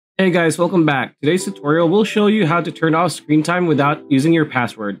Hey guys, welcome back. Today's tutorial will show you how to turn off screen time without using your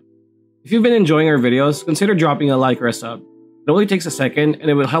password. If you've been enjoying our videos, consider dropping a like or a sub. It only takes a second and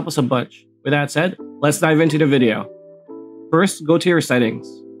it will help us a bunch. With that said, let's dive into the video. First, go to your settings.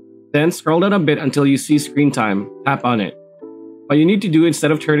 Then scroll down a bit until you see screen time. Tap on it. What you need to do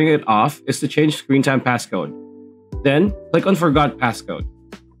instead of turning it off is to change screen time passcode. Then, click on Forgot Passcode.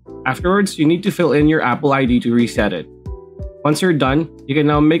 Afterwards, you need to fill in your Apple ID to reset it. Once you're done, you can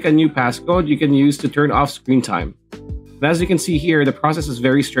now make a new passcode you can use to turn off screen time. And as you can see here, the process is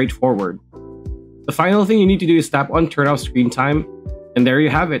very straightforward. The final thing you need to do is tap on Turn Off Screen Time, and there you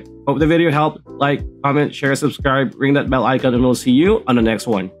have it. Hope the video helped. Like, comment, share, subscribe, ring that bell icon, and we'll see you on the next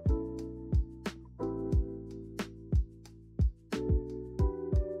one.